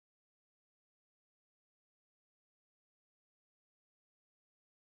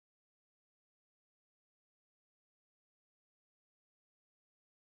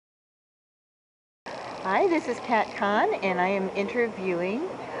Hi, this is Kat Kahn, and I am interviewing,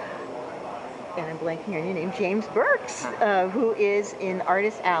 and I'm blanking on your name, James Burks, who is in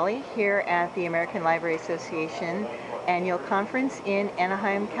Artist Alley here at the American Library Association annual conference in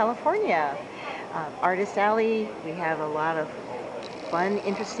Anaheim, California. Artist Alley, we have a lot of fun,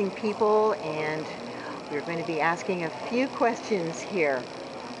 interesting people, and we're going to be asking a few questions here.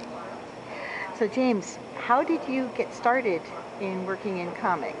 So James, how did you get started in working in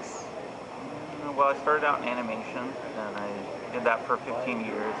comics? Well, I started out in animation, and I did that for 15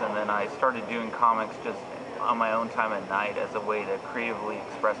 years, and then I started doing comics just on my own time at night as a way to creatively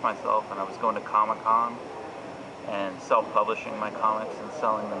express myself, and I was going to Comic-Con and self-publishing my comics and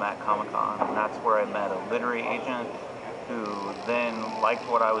selling them at Comic-Con, and that's where I met a literary agent who then liked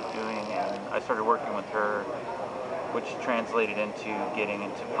what I was doing, and I started working with her, which translated into getting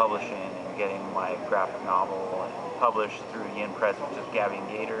into publishing and getting my graphic novel published through Yin Press, which is Gabby and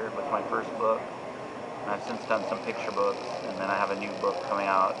Gator, was my first book. And I've since done some picture books, and then I have a new book coming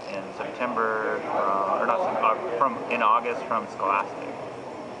out in September, or not in August from Scholastic.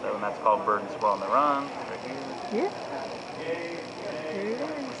 So, and that's called Bird and Squirrel on the Run. Right here. Yeah, there it is.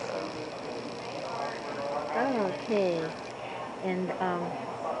 Oh, okay. And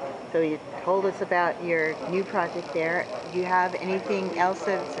so you told us about your new project there. Do you have anything else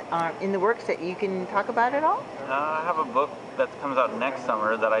that's in the works that you can talk about at all? I have a book that comes out next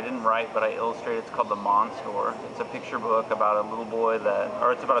summer that I didn't write, but I illustrated. It's called The Monstore. It's a picture book about a little boy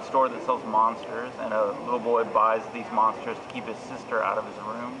it's about a store that sells monsters, and a little boy buys these monsters to keep his sister out of his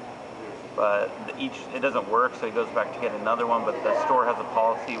room. But it doesn't work, so he goes back to get another one, but the store has a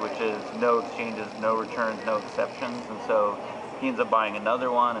policy which is no exchanges, no returns, no exceptions, and so he ends up buying another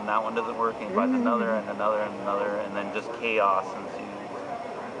one, and that one doesn't work, and he buys another and another and another, and then just chaos ensues.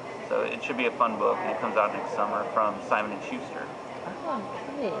 So it should be a fun book, and it comes out next summer from Simon & Schuster. Oh,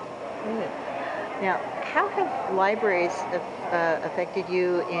 okay. Good. Now, how have libraries affected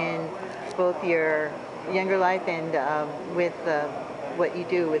you in both your younger life and with what you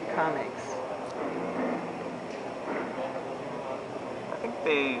do with comics? I think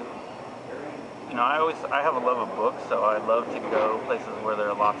I have a love of books, so I love to go places where there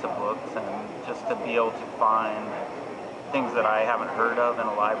are lots of books, and just to be able to find things that I haven't heard of in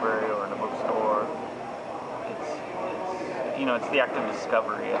a library or in a bookstore. It's the act of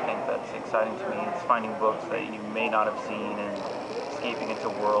discovery. I think that's exciting to me. It's finding books that you may not have seen and escaping into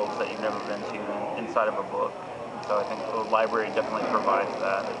worlds that you've never been to inside of a book. And so I think the library definitely provides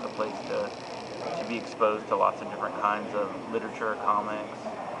that as a place to be exposed to lots of different kinds of literature, comics.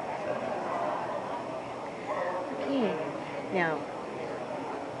 Okay. Now,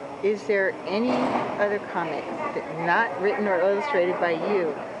 is there any other comic that not written or illustrated by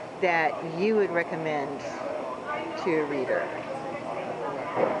you that you would recommend to a reader?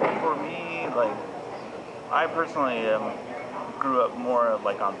 For me, I personally grew up more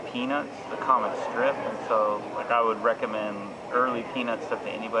on Peanuts, the comic strip, and so I would recommend early Peanuts stuff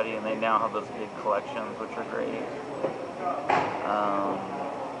to anybody, and they now have those big collections, which are great.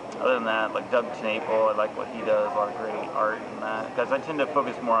 Other than that, Doug Tnaple, I like what he does, a lot of great art in that, because I tend to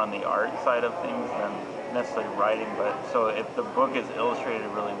focus more on the art side of things than necessarily writing, but so if the book is illustrated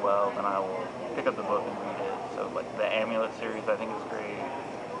really well, then I will pick up the book and read it. So the Amulet series I think is great.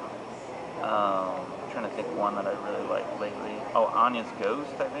 I'm trying to think one that I really like lately. Oh, Anya's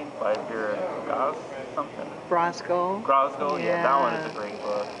Ghost, I think, by Vera Goss something. Brosco. Grosgo, yeah, that one is a great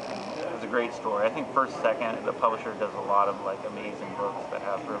book. It's a great story. I think First Second, the publisher, does a lot of amazing books that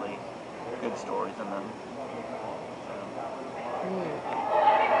have really good stories in them.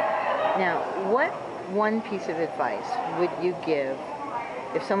 Now, what one piece of advice would you give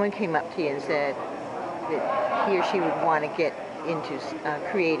if someone came up to you and said that he or she would want to get into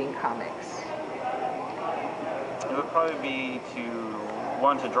creating comics? It would probably be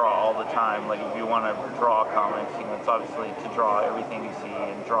to draw all the time. If you want to draw comics, it's obviously to draw everything you see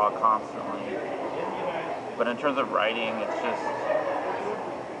and draw constantly. But in terms of writing, it's just,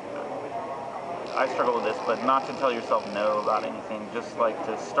 I struggle with this, but not to tell yourself no about anything. Just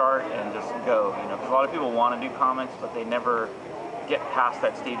to start and just go. Because a lot of people want to do comics, but they never get past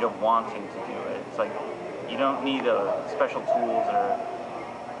that stage of wanting to do it. It's you don't need special tools or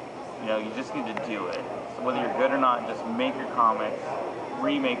you just need to do it. So whether you're good or not, just make your comics,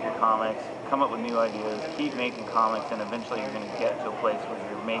 remake your comics, come up with new ideas, keep making comics, and eventually you're going to get to a place where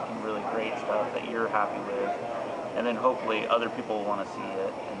you're making really great stuff that you're happy with, and then hopefully other people will want to see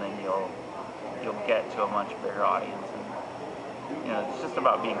it, and then you'll get to a much bigger audience. And it's just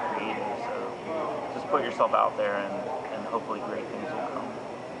about being creative. So just put yourself out there, and hopefully great things will come.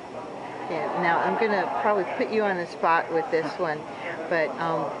 Yeah. Now I'm going to probably put you on the spot with this one, but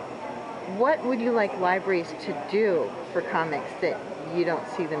What would you like libraries to do for comics that you don't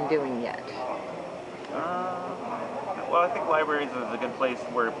see them doing yet? Well, I think libraries is a good place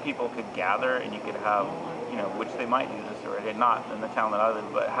where people could gather and you could have, which they might do this already, not in the town that I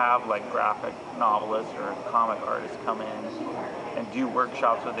live, but have like graphic novelists or comic artists come in and do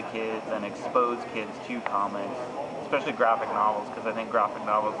workshops with the kids and expose kids to comics, especially graphic novels, because I think graphic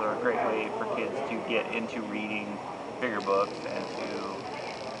novels are a great way for kids to get into reading bigger books and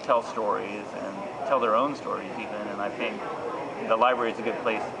to tell stories and tell their own stories even. And I think the library is a good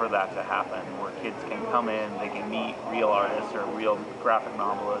place for that to happen, where kids can come in, they can meet real artists or real graphic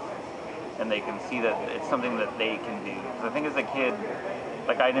novelists, and they can see that it's something that they can do. Because I think as a kid,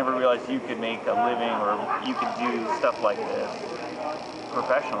 like I never realized you could make a living or you could do stuff like this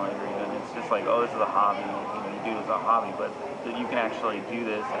professionally or even. It's just like, oh, this is a hobby, you do it as a hobby, but that you can actually do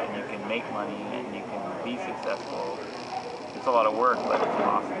this and you can make money and you can be successful. It's a lot of work, but it's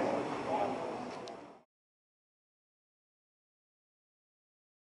awesome.